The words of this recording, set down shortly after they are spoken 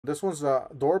This one's a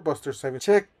doorbuster saving.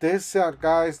 Check this out,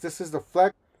 guys. This is the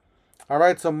Flex.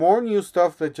 Alright, some more new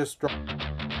stuff that just dropped.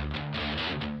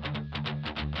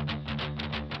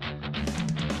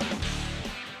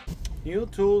 New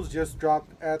tools just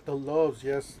dropped at the Loves.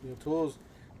 Yes, new tools.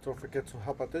 Don't forget to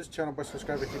help out this channel by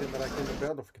subscribing, hitting the like and the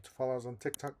bell. Don't forget to follow us on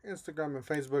TikTok, Instagram, and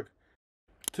Facebook.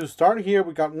 To start here,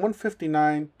 we got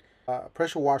 159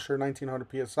 pressure washer,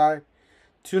 1900 psi,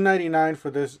 299 for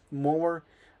this mower.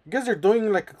 I guess they're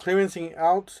doing like a clearancing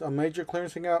out, a major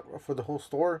clearancing out for the whole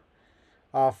store.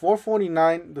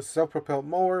 449 the self-propelled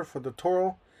mower for the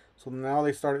Toro. So now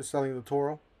they started selling the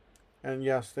Toro, and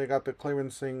yes, they got the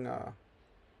clearancing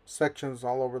sections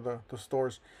all over the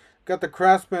stores. Got the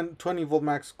Craftsman 20 volt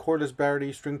max cordless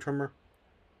battery string trimmer,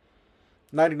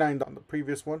 99 on the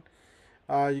previous one.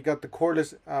 You got the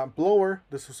cordless blower.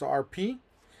 This is a RP.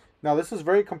 Now this is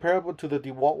very comparable to the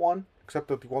DeWalt one, except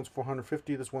that the one's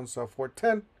 450. This one's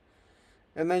 410.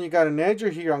 And then you got an edger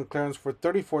here on clearance for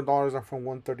 $34 off from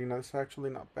 $139. That's actually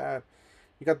not bad.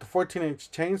 You got the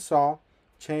 14-inch chainsaw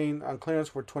chain on clearance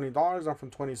for $20 off from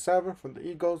 $27 from the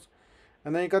Egos.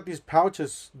 And then you got these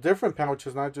pouches, different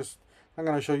pouches, not just, I'm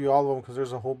going to show you all of them because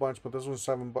there's a whole bunch, but this one's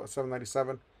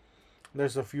 $7.97.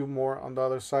 There's a few more on the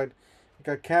other side. You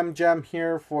got Cam Jam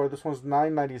here for, this one's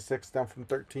 $9.96 down from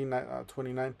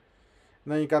 $13.29. And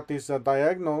then you got these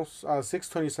diagonals,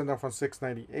 $6.20 down from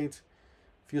 $6.98.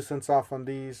 Few cents off on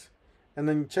these. And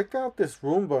then check out this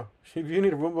Roomba. If you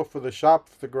need a Roomba for the shop,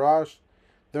 for the garage,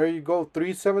 there you go.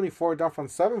 $3.74 down from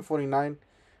 $7.49.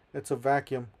 It's a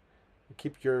vacuum.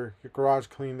 Keep your garage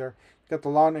clean there. You got the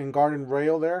lawn and garden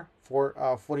rail there for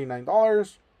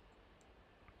 $49.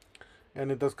 And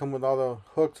it does come with all the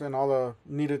hooks and all the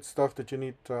needed stuff that you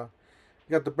need. You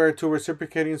got the Bear 2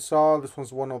 reciprocating saw. This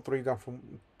one's $103 down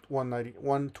from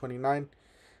 $129.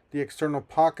 The external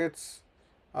pockets,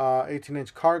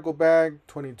 18-inch cargo bag,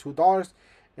 $22.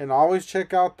 And always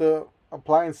check out the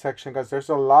appliance section, guys. There's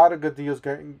a lot of good deals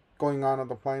going on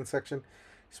the appliance section.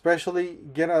 Especially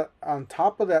get on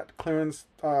top of that clearance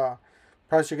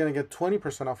price, you're going to get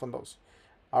 20% off on those.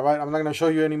 Alright, I'm not going to show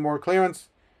you any more clearance.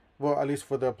 Well, at least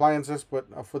for the appliances.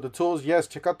 But for the tools, yes,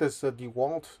 check out this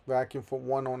DeWalt vacuum for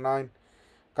 $109.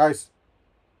 Guys,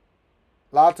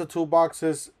 lots of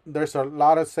toolboxes. There's a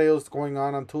lot of sales going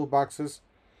on toolboxes.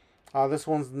 This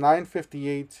one's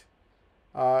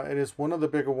 $9.58. It is one of the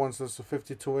bigger ones. This is a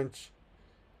 52-inch.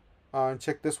 And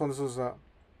check this one. This is a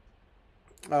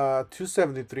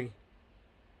 $273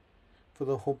 for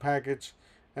the whole package.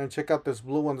 And check out this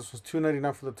blue one. This was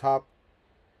 $299 for the top.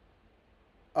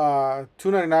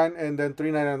 $299 and then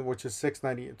 $399, which is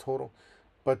 $690 total.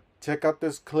 But check out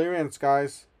this clearance,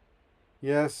 guys.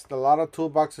 Yes, a lot of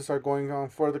toolboxes are going on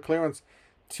for the clearance.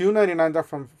 $299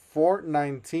 from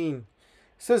 $419. It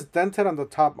says dented on the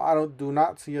top. I do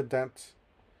not see a dent.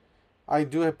 I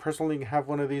do personally have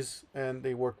one of these, and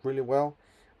they work really well.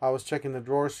 I was checking the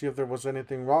drawers, see if there was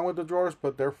anything wrong with the drawers,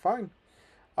 but they're fine.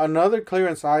 Another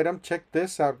clearance item. Check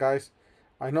this out, guys.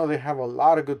 I know they have a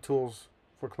lot of good tools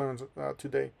for clearance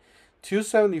today.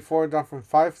 $274 down from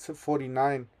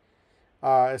 $549.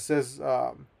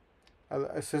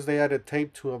 It says they added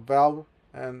tape to a valve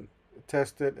and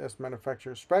tested as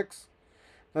manufacturer specs.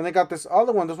 Then they got this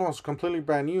other one. This one was completely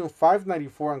brand new.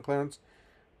 $594 on clearance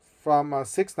from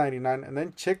 $699. And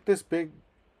then check this big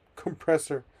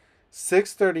compressor.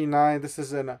 $639. This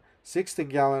is in a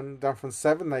 60-gallon down from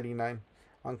 $799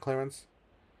 on clearance.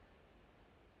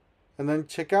 And then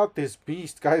check out this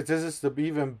beast, guys. This is the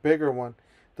even bigger one.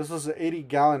 This was an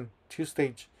 80-gallon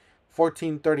 2-stage,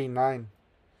 $1439.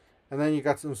 And then you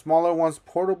got some smaller ones,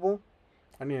 portable.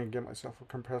 I need to get myself a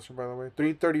compressor, by the way.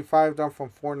 $335 down from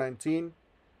 $419.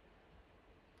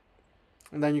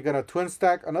 And then you got a twin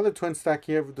stack, another twin stack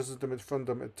here. This is from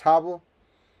the Metabo.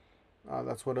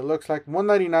 That's what it looks like.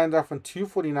 $199 down from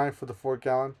 $249 for the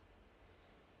 4-gallon.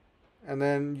 And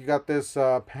then you got this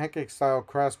pancake style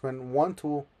Craftsman one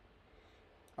tool.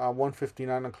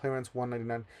 $159 on clearance,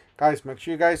 $199. Guys, make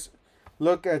sure you guys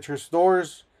look at your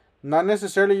stores. Not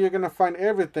necessarily you're gonna find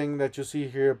everything that you see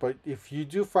here, but if you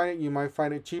do find it, you might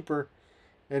find it cheaper,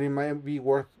 and it might be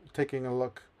worth taking a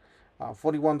look.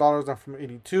 $41 off from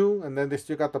 $82, and then they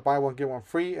still got the buy one get one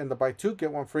free and the buy two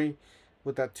get one free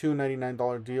with that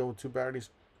 $299 deal with 2 batteries.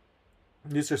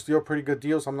 These are still pretty good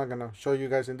deals. I'm not gonna show you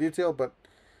guys in detail, but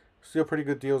still pretty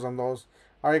good deals on those.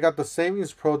 I got the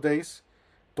Savings Pro Days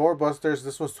doorbusters.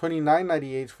 This was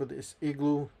 $29.98 for this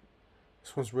Igloo.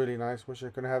 This one's really nice. Wish I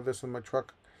could have this in my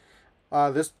truck.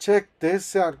 Check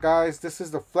this out, guys. This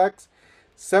is the Flex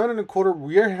 7 1/4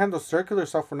 rear handle circular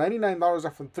saw for $99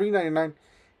 off from $399.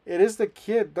 It is the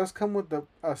kit. It does come with the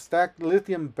stacked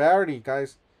lithium battery,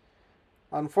 guys.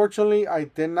 Unfortunately, I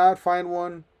did not find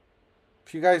one.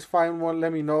 If you guys find one,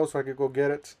 let me know so I could go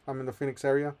get it. I'm in the Phoenix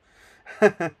area.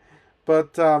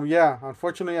 But yeah,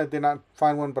 unfortunately, I did not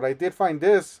find one. But I did find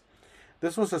this.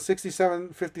 This was a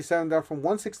 6757 down from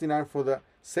 169 for the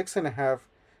 6.5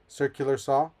 circular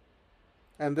saw.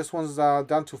 And this one's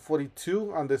down to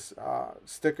 42 on this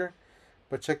sticker.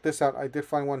 But check this out. I did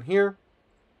find one here.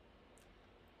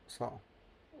 So,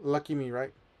 lucky me,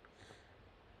 right?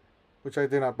 Which I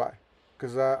did not buy.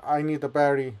 Because I need the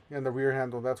battery and the rear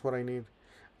handle. That's what I need.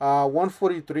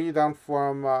 143 down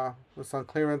from it's on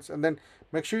clearance. And then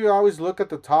make sure you always look at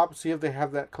the top. See if they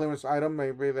have that clearance item.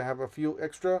 Maybe they have a few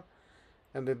extra.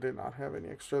 And they did not have any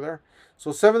extra there.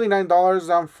 So $79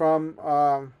 down from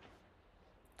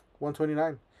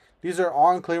 129. These are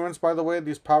all on clearance, by the way.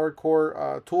 These power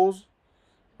core tools.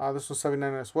 This was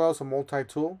 $79 as well. It's a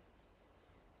multi-tool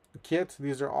kit.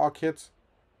 These are all kits.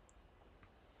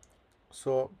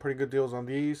 So pretty good deals on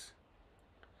these.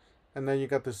 And then you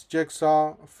got this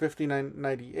jigsaw,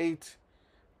 $59.98.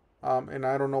 And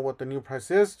I don't know what the new price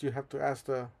is. You have to ask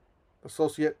the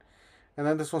associate. And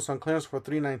then this one's on clearance for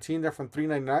 $319. They're from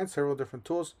 $399. Several different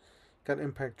tools. You got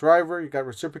impact driver. You got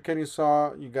reciprocating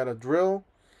saw. You got a drill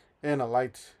and a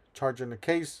light charger in the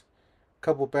case.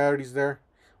 Couple batteries there.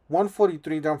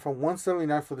 143 down from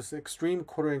 179 for this extreme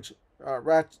 1/4 inch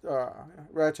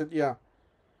ratchet. Yeah.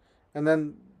 And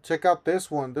then check out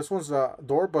this one. This one's a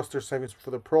doorbuster savings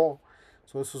for the Pro.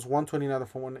 So this is $129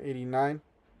 from $189.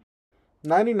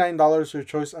 $99 your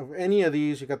choice of any of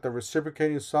these. You got the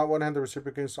reciprocating saw, one-handed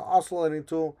reciprocating saw, oscillating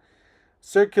tool,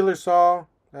 circular saw.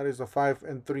 That is a 5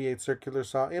 3/8 circular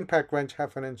saw. Impact wrench,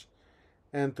 1/2 inch,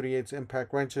 and 3/8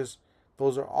 impact wrenches.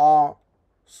 Those are all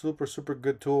super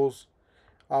good tools.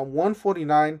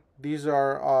 149. These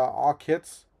are all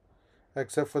kits,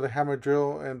 except for the hammer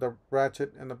drill and the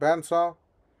ratchet and the bandsaw.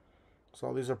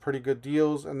 So these are pretty good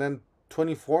deals. And then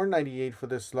 $24.98 for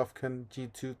this Lufkin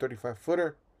G2 35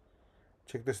 footer.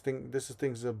 Check this thing. This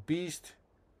thing's a beast.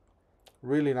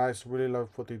 Really nice. Really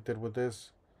love what they did with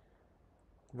this.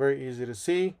 Very easy to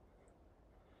see.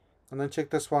 And then check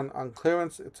this one on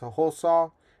clearance. It's a hole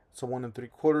saw. It's a 1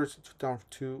 3/4. It's down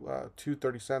to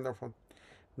 237 down from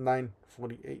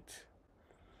 948.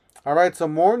 All right,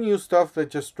 some more new stuff that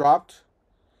just dropped.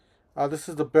 This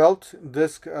is the belt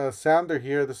disc sander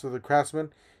here. This is the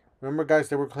Craftsman. Remember, guys,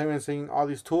 they were claiming and saying all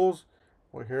these tools.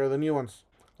 Well, here are the new ones.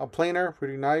 A planer,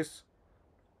 pretty nice.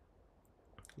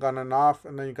 On and off,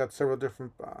 and then you got several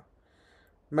different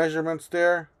measurements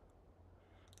there.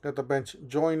 Got the bench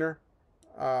joiner,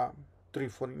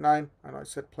 $349. I know I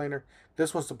said planer.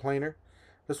 This one's the planer.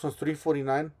 This one's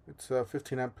 $349. It's a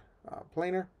 15 amp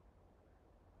planer.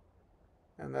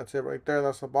 And that's it right there.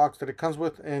 That's the box that it comes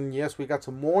with. And yes, we got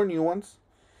some more new ones.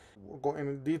 We'll go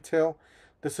into detail.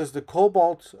 This is the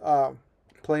Cobalt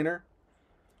planer.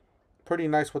 Pretty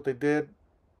nice what they did.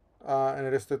 And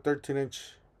it is the 13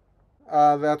 inch.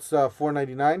 That's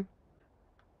 $499.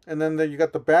 And then you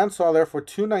got the bandsaw there for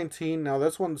 $219. Now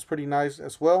this one's pretty nice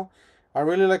as well. I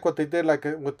really like what they did, like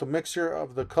with the mixture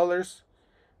of the colors,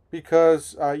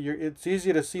 because it's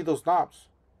easy to see those knobs.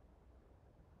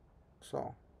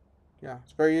 So yeah,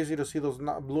 it's very easy to see those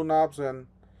blue knobs and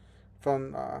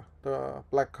from the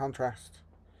black contrast.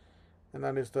 And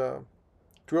that is the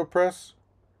drill press.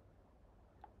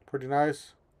 Pretty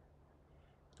nice.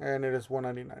 And it is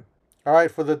 $199. All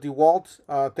right, for the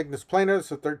DeWalt thickness planer,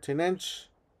 it's a 13 inch.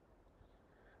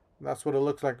 That's what it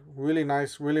looks like. Really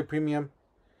nice, really premium.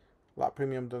 A lot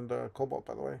premium than the Cobalt,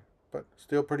 by the way, but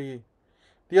still pretty.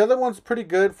 The other one's pretty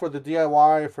good for the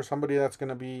DIY, for somebody that's going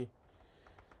to be.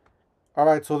 All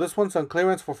right, so this one's on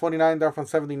clearance for $49, down from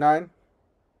 $79.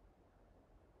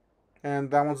 And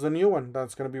that one's the new one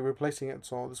that's going to be replacing it.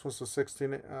 So this was a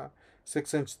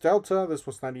 6-inch Delta. This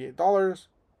was $98.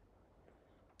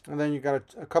 And then you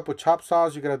got a couple chop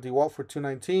saws. You got a DeWalt for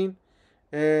 $219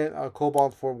 and a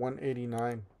Cobalt for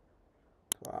 $189.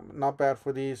 Not bad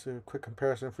for these. A quick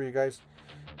comparison for you guys.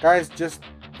 Guys,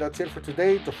 that's it for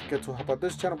today. Don't forget to help out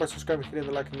this channel by subscribing, hitting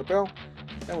the like and the bell.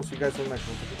 And we'll see you guys in the next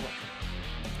one.